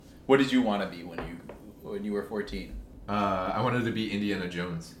What did you want to be when you were 14? I wanted to be Indiana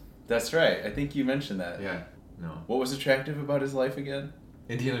Jones. That's right. I think you mentioned that. Yeah. No. What was attractive about his life again?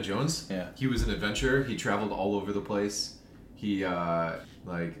 Indiana Jones? Yeah. He was an adventurer. He traveled all over the place. He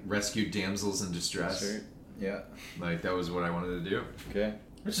rescued damsels in distress. Sure. Yeah. Like that was what I wanted to do. Okay.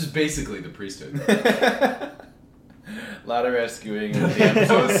 Which is basically the priesthood. A lot of rescuing of damsels.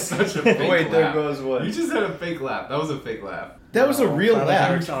 That was such a fake Wait, laugh. there goes one. You just had a fake laugh. That was a fake laugh. That was a real Father laugh.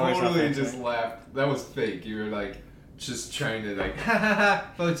 Eric's You always totally authentic. just laughed. That was fake. You were like just trying to like, ha ha ha,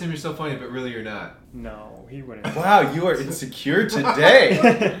 Father Tim, you're so funny, but really you're not. No, he wouldn't. Wow, you are insecure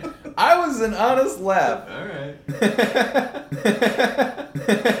today. I was an honest laugh. All right.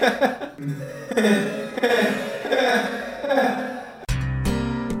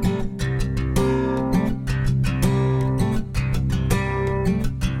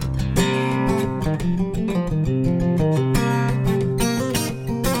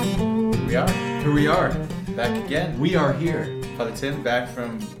 Here we are. Back again. We are here. Father Tim, back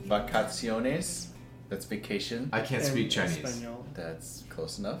from vacaciones. That's vacation. I can't speak Chinese. Espanol. That's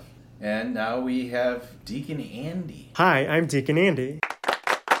close enough. And now we have Deacon Andy. Hi, I'm Deacon Andy.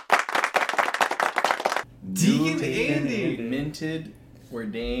 Deacon Newly Andy. Minted,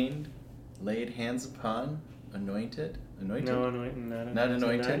 ordained, laid hands upon, anointed. Anointed? No, not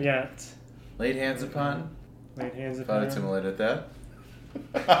anointed? Not yet. Laid hands upon. Laid hands Father upon. Tim will edit that.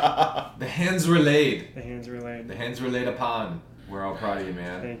 The hands were laid. The hands were laid. The hands were laid upon. We're all proud of you,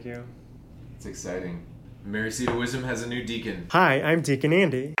 man. Thank you. It's exciting. Mary Seat of Wisdom has a new deacon. Hi, I'm Deacon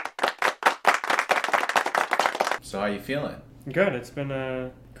Andy. So how you feeling? Good. It's been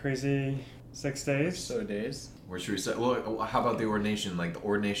a crazy 6 days. So days. Where should we start? Well, how about the ordination? Like the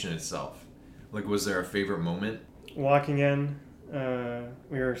ordination itself. Like, was there a favorite moment? Walking in,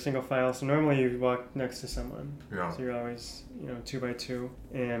 we were single file, so normally you walk next to someone. Yeah. So you're always, 2 by 2.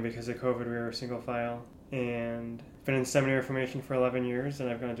 And because of COVID, we were single file. And been in seminary formation for 11 years, and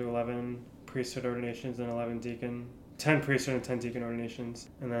I've gone to 11 priesthood ordinations and 10 priesthood and 10 deacon ordinations.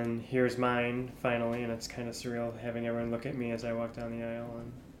 And then here's mine, finally, and it's kind of surreal having everyone look at me as I walk down the aisle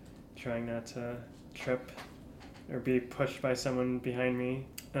and trying not to trip or be pushed by someone behind me.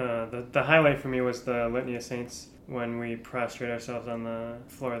 The highlight for me was the Litany of Saints, when we prostrate ourselves on the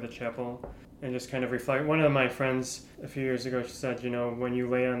floor of the chapel and just kind of reflect. One of my friends a few years ago said, when you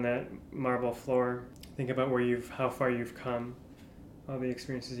lay on that marble floor, think about how far you've come, all the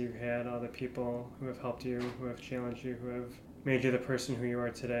experiences you've had, all the people who have helped you, who have challenged you, who have made you the person who you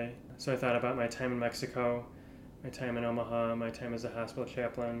are today. So I thought about my time in Mexico, my time in Omaha, my time as a hospital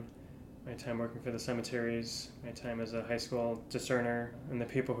chaplain, my time working for the cemeteries, my time as a high school discerner, and the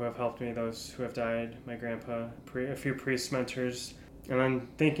people who have helped me, those who have died, my grandpa, a few priest mentors, and then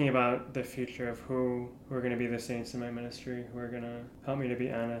thinking about the future of who are going to be the saints in my ministry, who are going to help me to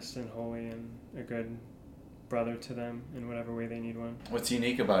be honest and holy and a good brother to them in whatever way they need one. What's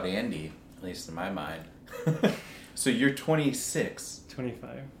unique about Andy, at least in my mind? So you're 26.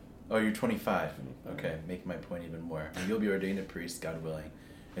 25. Oh, you're 25. Okay, make my point even more. And you'll be ordained a priest, God willing,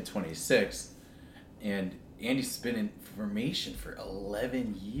 at 26. And Andy's been in formation for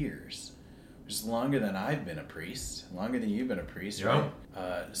 11 years, which is longer than I've been a priest, longer than you've been a priest, Yeah.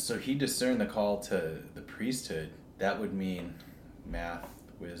 right? So he discerned the call to the priesthood. That would mean math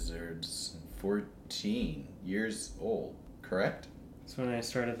wizards, 14 years old, correct? That's when I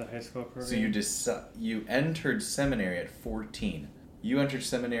started the high school program. So you entered seminary at 14. You entered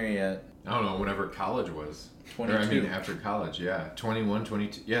seminary at... I don't know, whenever college was. 22. After college, yeah. 21,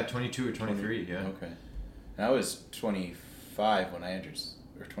 22. Yeah, 22 or 23, yeah. Okay. And I was 25 when I entered,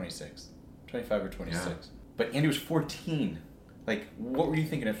 or 26. 25 or 26. Yeah. But Andy was 14. Like, what were you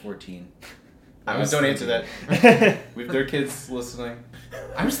thinking at 14? Don't answer that. There are kids listening.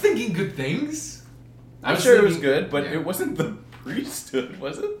 I was thinking good things. I'm sure it was good, but it wasn't the priesthood,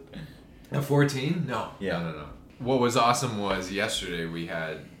 was it? At 14? No. Yeah. No. What was awesome was yesterday we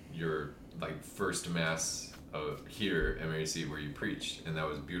had your first mass here at Mary Seat where you preached, and that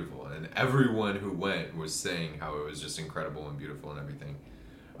was beautiful. And everyone who went was saying how it was just incredible and beautiful and everything.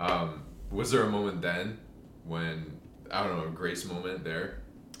 Was there a moment then when, I don't know, a grace moment there?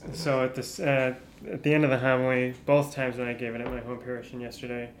 So at the end of the homily, both times when I gave it at my home parish and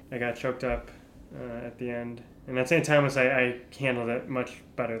yesterday, I got choked up at the end. And at St. Thomas, I handled it much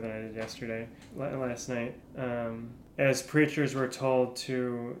better than I did yesterday, last night. As preachers, we're told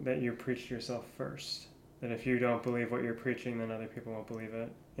that you preach to yourself first. That if you don't believe what you're preaching, then other people won't believe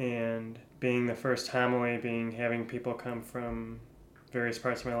it. And being the first homily, having people come from various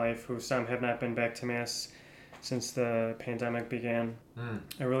parts of my life who some have not been back to Mass since the pandemic began.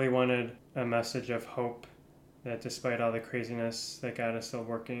 I really wanted a message of hope that despite all the craziness, that God is still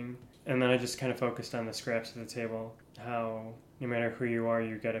working. And then I just kind of focused on the scraps of the table, how no matter who you are,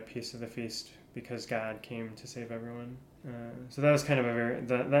 you get a piece of the feast because God came to save everyone. So that was kind of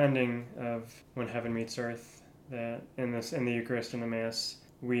the ending of When Heaven Meets Earth, that in the Eucharist and the Mass,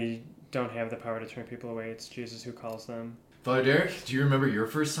 we don't have the power to turn people away. It's Jesus who calls them. Father Derek, do you remember your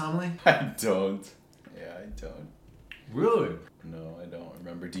first homily? I don't. Yeah, I don't. Really? No, I don't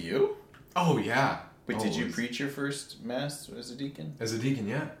remember. Do you? Oh, yeah. But did you preach your first Mass as a deacon? As a deacon,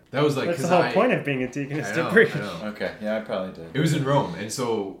 yeah. That was like... That's the whole point of being a deacon, is to preach. I know. Okay, yeah, I probably did. It was in Rome, and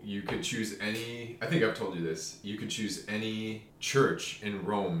so you could choose any... I think I've told you this. You could choose any church in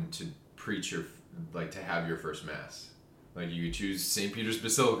Rome to preach your... like, to have your first Mass. Like, you could choose St. Peter's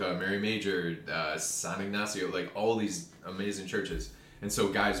Basilica, Mary Major, San Ignacio, like, all these amazing churches. And so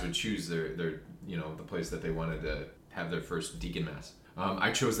guys would choose their the place that they wanted to have their first deacon Mass.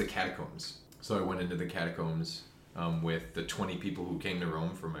 I chose the catacombs. So I went into the catacombs with the 20 people who came to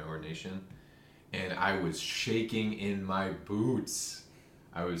Rome for my ordination. And I was shaking in my boots.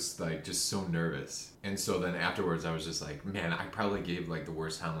 I was, like, just so nervous. And so then afterwards, I was just like, man, I probably gave, like, the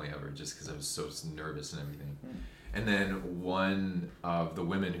worst homily ever just because I was so nervous and everything. And then one of the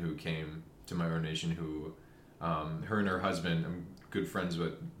women who came to my ordination, who, her and her husband, I'm good friends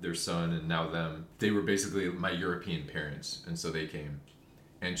with their son and now them, they were basically my European parents. And so they came.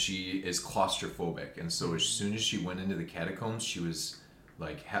 And she is claustrophobic. And so as soon as she went into the catacombs, she was,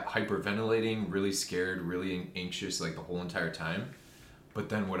 like, hyperventilating, really scared, really anxious, like, the whole entire time. But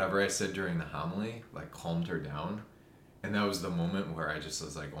then whatever I said during the homily, like, calmed her down. And that was the moment where I just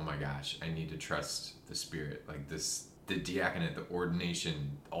was like, oh my gosh, I need to trust the Spirit. Like, the diaconate, the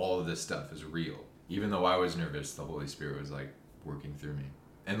ordination, all of this stuff is real. Even though I was nervous, the Holy Spirit was, like, working through me.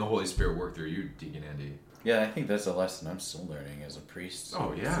 And the Holy Spirit worked through you, Deacon Andy. Yeah, I think that's a lesson I'm still learning as a priest.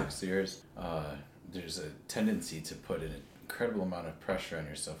 Oh, yeah. 6 years. There's a tendency to put an incredible amount of pressure on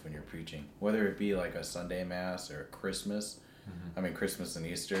yourself when you're preaching. Whether it be like a Sunday Mass or Christmas. Mm-hmm. I mean, Christmas and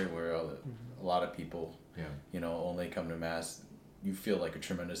Easter, where a lot of people, only come to Mass. You feel like a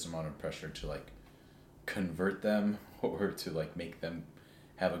tremendous amount of pressure to, like, convert them or to, like, make them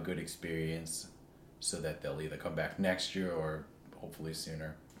have a good experience so that they'll either come back next year or hopefully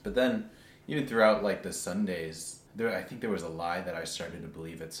sooner. But then, even throughout, like, the Sundays, I think there was a lie that I started to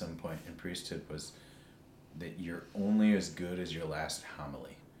believe at some point in priesthood, was that you're only as good as your last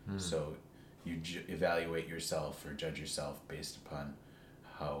homily. So you evaluate yourself or judge yourself based upon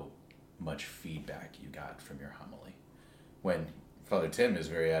how much feedback you got from your homily. When Father Tim is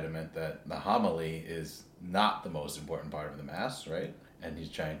very adamant that the homily is not the most important part of the Mass, right? And he's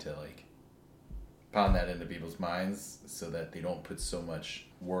trying to, like, pound that into people's minds so that they don't put so much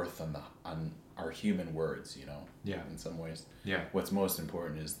worth on our human words, in some ways. Yeah. What's most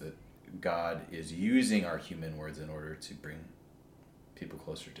important is that God is using our human words in order to bring people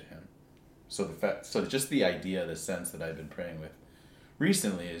closer to Him. So just the idea, the sense that I've been praying with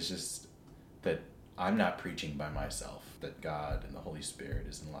recently is just that I'm not preaching by myself, that God and the Holy Spirit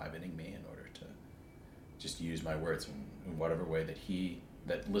is enlivening me in order to just use my words in whatever way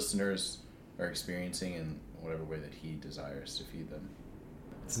that listeners are experiencing, in whatever way that He desires to feed them.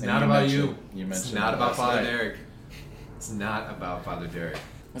 It's not about you. It's not about Father Derek. It's not about Father Derek.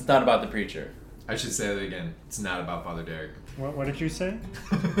 It's not about the preacher. I should say that again. It's not about Father Derek. What did you say?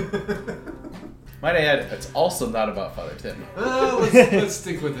 Might I add, it's also not about Father Tim. Let's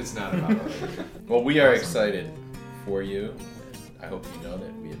stick with it's not about Father Derek. Well, we are excited for you. I hope you know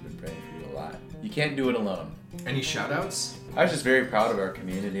that we have been praying for you a lot. You can't do it alone. Any shout-outs? I was just very proud of our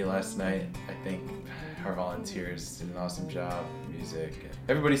community last night. I think our volunteers did an awesome job. Music.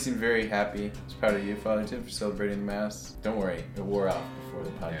 Everybody seemed very happy. I was proud of you, Father Tim, for celebrating the Mass. Don't worry, it wore off before the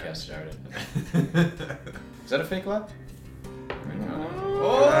podcast started. Is that a fake laugh?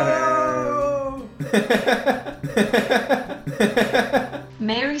 Oh!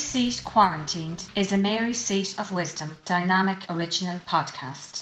 Mary Seat Quarantined is a Mary Seat of Wisdom dynamic original podcast.